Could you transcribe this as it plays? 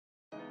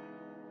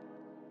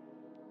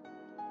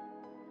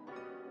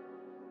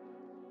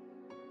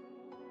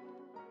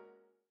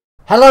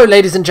Hello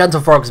ladies and gentle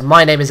frogs,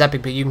 my name is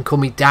Epic, but you can call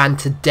me Dan.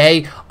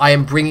 Today I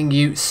am bringing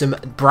you some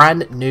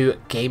brand new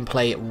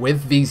gameplay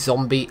with the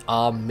zombie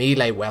arm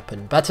melee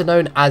weapon, better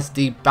known as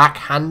the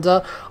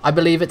Backhander, I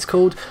believe it's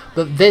called.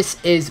 But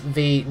this is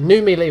the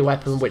new melee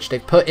weapon which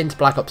they've put into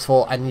Black Ops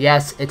 4, and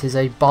yes, it is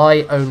a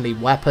buy only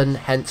weapon,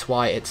 hence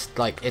why it's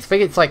like, I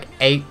think it's like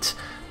 £8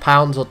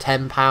 or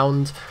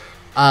 £10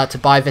 to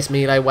buy this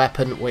melee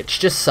weapon, which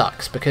just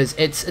sucks because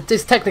it's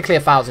technically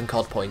 1,000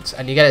 COD points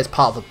and you get it as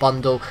part of a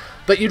bundle.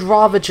 But you'd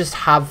rather just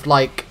have,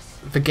 like,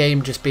 the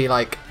game just be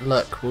like,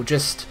 look, we'll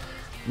just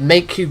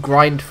make you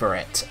grind for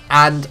it.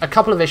 And a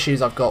couple of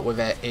issues I've got with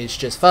it is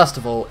just, first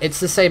of all,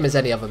 it's the same as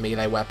any other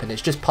melee weapon.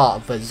 It's just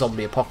part of the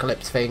zombie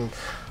apocalypse thing.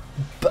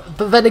 But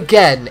then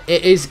again,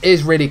 it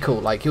is really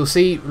cool. Like, you'll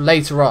see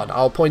later on,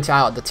 I'll point it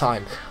out at the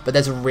time, but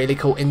there's a really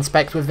cool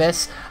inspect with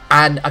this.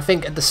 And I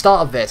think at the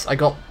start of this, I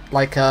got,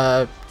 like,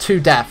 2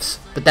 deaths,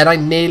 but then I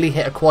nearly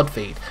hit a quad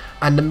feed.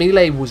 And the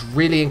melee was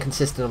really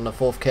inconsistent on the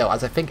 4th kill,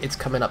 as I think it's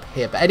coming up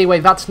here. But anyway,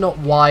 that's not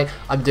why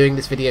I'm doing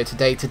this video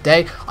today.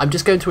 Today, I'm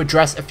just going to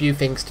address a few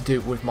things to do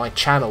with my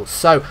channel.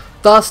 So,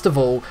 first of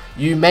all,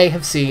 you may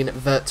have seen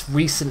that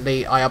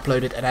recently I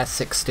uploaded an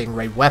S6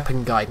 Stingray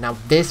weapon guide. Now,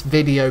 this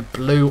video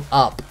blew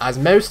up, as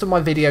most of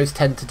my videos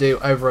tend to do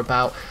over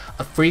about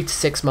a 3 to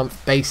 6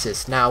 month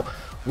basis. Now,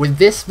 with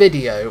this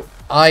video,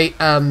 I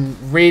am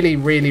really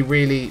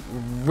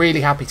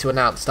happy to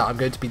announce that I'm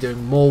going to be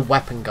doing more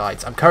weapon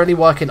guides. I'm currently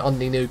working on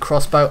the new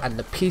crossbow and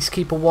the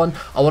Peacekeeper one.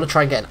 I want to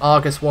try and get an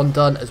Argus one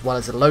done, as well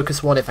as a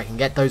Locust one if I can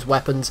get those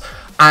weapons.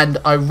 And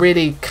I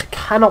really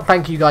cannot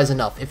thank you guys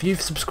enough. If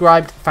you've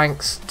subscribed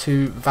thanks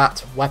to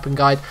that weapon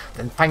guide,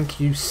 then thank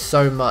you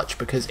so much,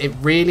 because it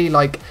really,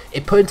 like,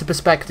 it put into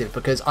perspective,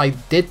 because I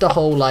did the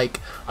whole,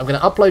 like, I'm going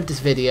to upload this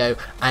video,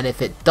 and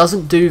if it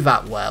doesn't do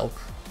that well,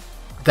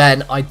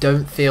 then I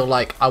don't feel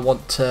like I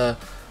want to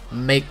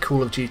make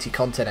Call of Duty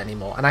content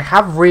anymore. And I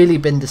have really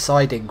been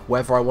deciding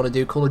whether I want to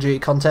do Call of Duty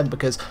content,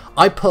 because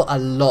I put a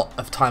lot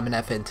of time and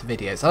effort into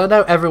videos. And I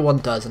know everyone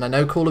does, and I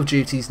know Call of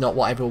Duty is not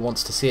what everyone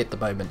wants to see at the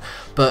moment,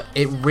 but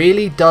it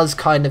really does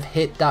kind of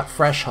hit that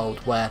threshold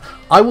where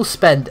I will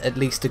spend at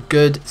least a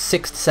good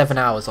 6 to 7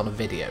 hours on a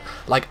video.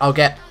 Like, I'll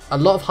get a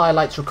lot of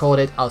highlights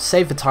recorded, I'll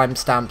save the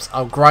timestamps,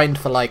 I'll grind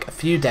for like a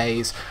few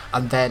days,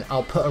 and then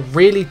I'll put a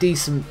really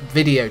decent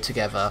video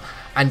together.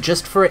 And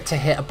just for it to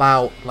hit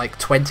about like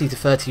 20 to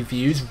 30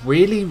 views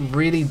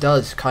really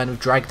does kind of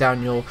drag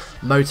down your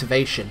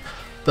motivation.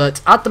 But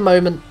at the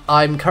moment,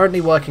 I'm currently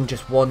working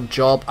just one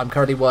job. I'm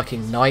currently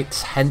working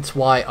nights, hence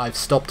why I've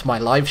stopped my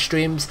live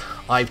streams.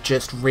 I've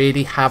just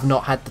really have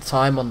not had the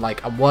time on,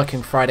 like, I'm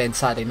working Friday and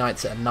Saturday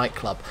nights at a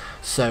nightclub,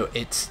 so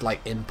it's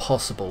like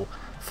impossible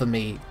for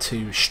me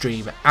to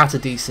stream at a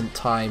decent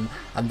time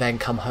and then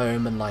come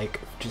home and,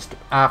 like, just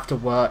after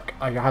work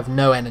I have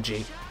no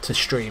energy to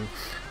stream.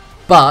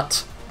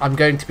 But I'm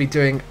going to be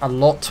doing a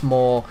lot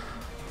more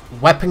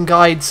weapon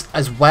guides,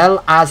 as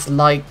well as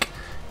like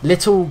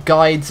little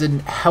guides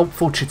and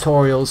helpful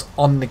tutorials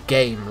on the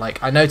game.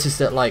 Like, I noticed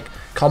that like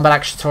combat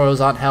action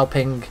tutorials aren't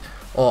helping,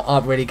 or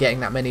aren't really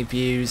getting that many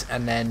views,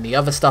 and then the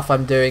other stuff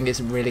I'm doing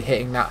isn't really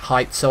hitting that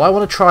height. So I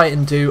want to try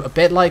and do a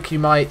bit like you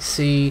might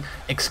see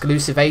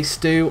Exclusive Ace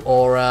do,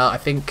 or I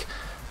think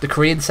the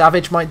Korean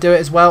Savage might do it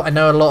as well. I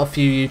know a lot of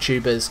few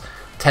YouTubers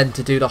tend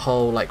to do the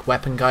whole like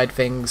weapon guide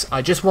things.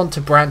 I just want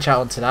to branch out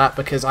onto that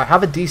because I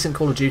have a decent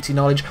Call of Duty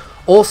knowledge.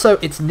 Also,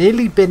 it's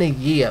nearly been a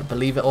year,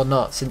 believe it or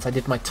not, since I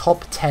did my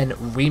top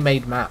 10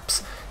 remade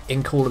maps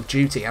in Call of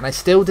Duty, and I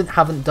still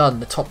haven't done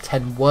the top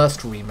 10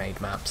 worst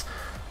remade maps.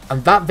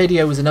 And that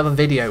video was another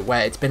video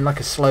where it's been like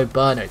a slow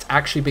burner. It's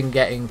actually been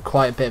getting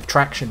quite a bit of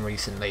traction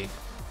recently.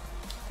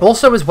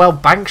 Also as well,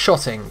 bank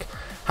shotting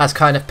has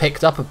kind of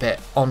picked up a bit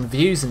on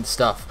views and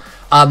stuff.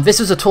 This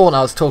was a taunt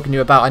I was talking to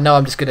you about. I know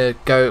I'm just going to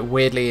go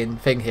weirdly in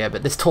thing here,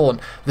 but this taunt,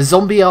 the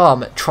zombie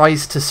arm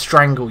tries to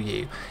strangle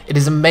you. It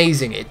is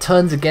amazing. It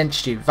turns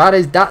against you.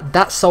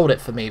 That sold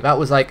it for me. That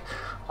was like,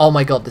 oh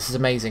my god, this is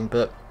amazing.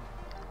 But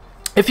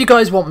if you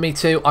guys want me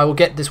to, I will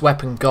get this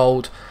weapon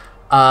gold.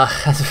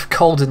 As a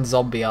golden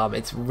zombie arm.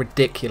 It's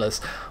ridiculous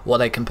what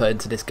they can put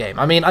into this game.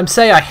 I mean, I'm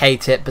saying I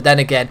hate it, but then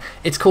again,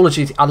 it's Call of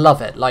Duty. I love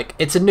it. Like,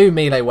 it's a new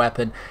melee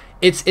weapon.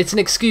 It's an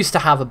excuse to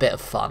have a bit of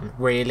fun,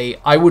 really.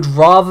 I would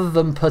rather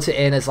than put it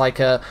in as like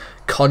a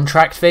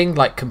contract thing,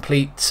 like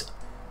complete,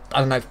 I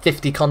don't know,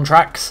 50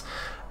 contracts,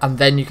 and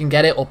then you can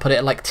get it, or put it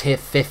at like tier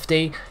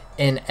 50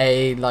 in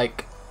a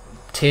like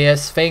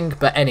tiers thing.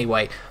 But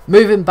anyway,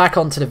 moving back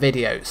onto the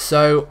video.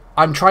 So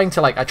I'm trying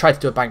to, like, I tried to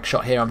do a bank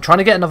shot here. I'm trying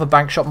to get another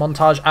bank shot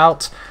montage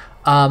out.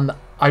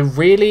 I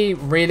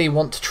really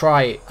want to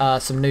try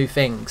some new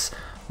things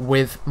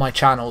with my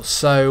channel.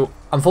 So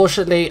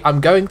unfortunately, I'm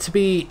going to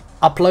be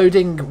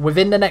uploading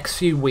within the next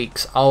few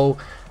weeks. I'll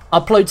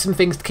upload some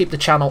things to keep the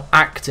channel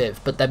active,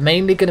 but they're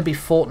mainly going to be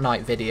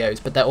Fortnite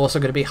videos, but they're also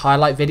going to be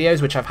highlight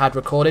videos which I've had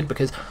recorded,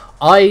 because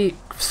I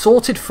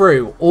sorted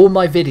through all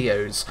my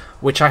videos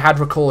which I had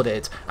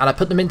recorded and I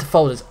put them into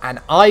folders, and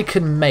I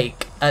can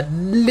make at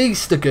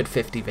least a good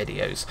 50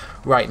 videos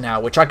right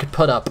now which I could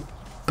put up.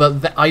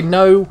 But I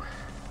know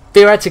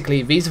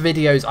theoretically, these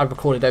videos I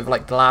recorded over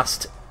like the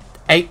last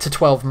 8 to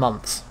 12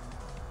 months.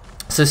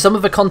 So some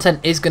of the content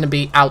is going to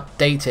be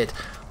outdated,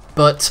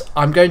 but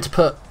I'm going to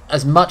put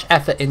as much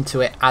effort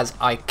into it as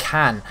I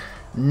can.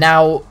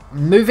 Now,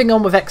 moving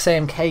on with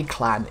XAMK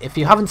Clan. If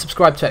you haven't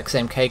subscribed to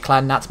XAMK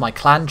Clan, that's my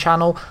clan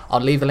channel.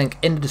 I'll leave a link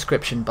in the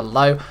description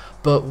below.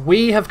 But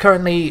we have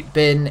currently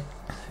been...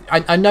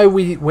 I know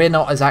we're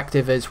not as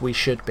active as we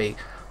should be,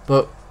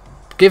 but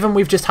given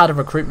we've just had a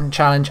recruitment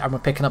challenge and we're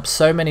picking up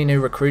so many new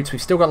recruits,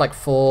 we've still got like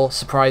 4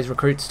 surprise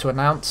recruits to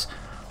announce.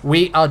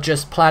 We are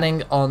just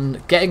planning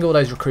on getting all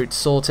those recruits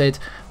sorted.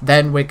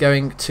 Then we're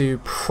going to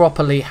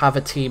properly have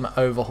a team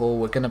overhaul.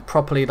 We're going to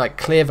properly like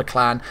clear the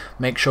clan,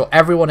 make sure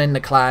everyone in the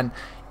clan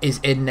is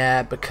in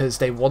there because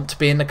they want to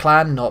be in the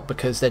clan, not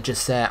because they're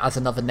just there as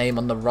another name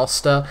on the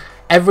roster.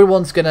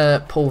 Everyone's going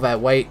to pull their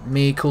weight.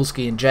 Me,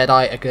 Coolski and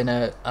Jedi are going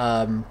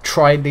to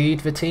try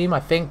lead the team, I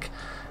think.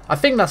 I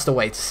think that's the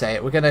way to say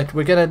it. We're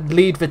gonna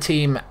lead the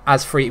team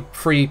as free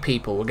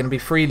people. We're gonna be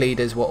free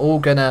leaders. We're all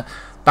gonna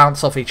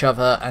bounce off each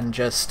other and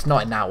just,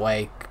 not in that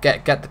way.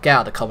 Get out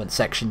of the comment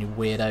section, you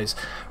weirdos.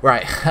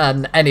 Right,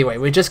 and anyway,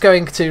 we're just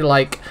going to,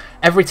 like,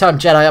 every time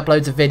Jedi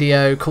uploads a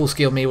video,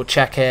 Coolski or me will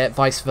check it,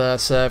 vice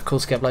versa. If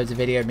Coolski uploads a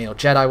video, me or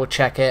Jedi will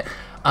check it.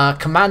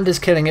 Commander's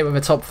killing it with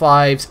the top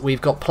 5s.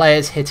 We've got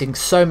players hitting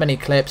so many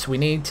clips. We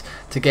need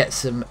to get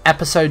some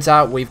episodes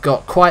out. We've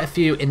got quite a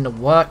few in the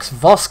works.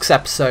 Vosk's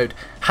episode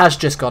has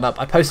just gone up.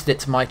 I posted it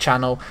to my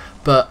channel,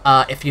 but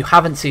if you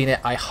haven't seen it,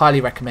 I highly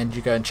recommend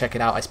you go and check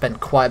it out. I spent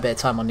quite a bit of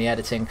time on the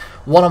editing.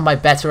 One of my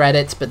better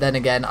edits, but then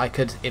again, I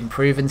could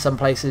improve in some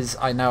places.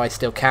 I know I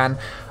still can.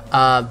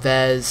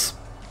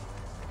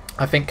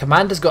 I think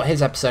Commander's got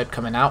his episode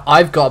coming out.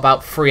 I've got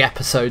about 3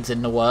 episodes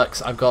in the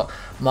works. I've got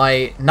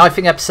my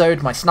knifing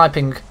episode, my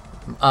sniping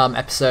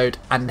episode,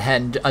 and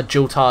then a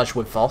dueltage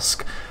with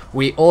Vosk.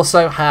 We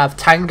also have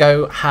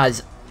Tango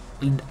has...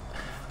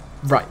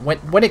 Right,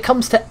 when it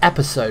comes to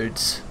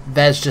episodes,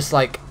 there's just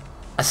like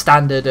a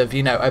standard of,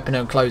 you know,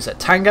 opener and closer.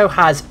 Tango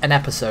has an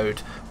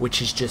episode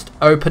which is just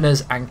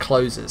openers and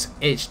closers.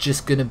 It's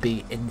just going to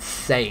be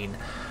insane.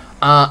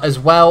 As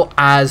well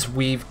as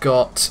we've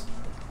got...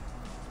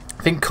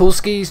 I think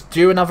Coolski's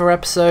due another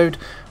episode.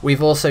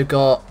 We've also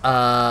got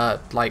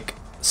like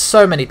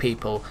so many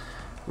people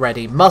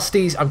ready.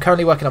 Musty's, I'm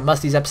currently working on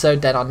Musty's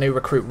episode, then our new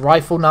recruit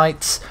Rifle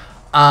Nights.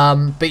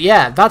 But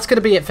yeah, that's going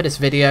to be it for this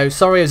video.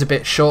 Sorry it was a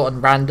bit short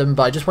and random,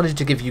 but I just wanted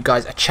to give you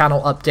guys a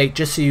channel update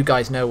just so you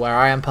guys know where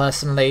I am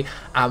personally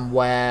and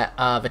where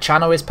the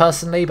channel is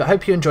personally. But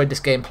hope you enjoyed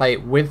this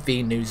gameplay with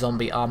the new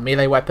zombie arm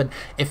melee weapon.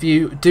 If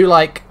you do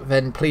like,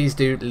 then please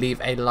do leave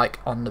a like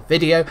on the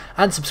video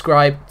and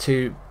subscribe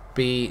to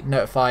be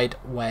notified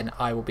when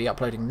I will be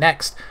uploading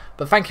next.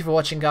 But thank you for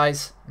watching,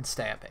 guys, and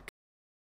stay epic.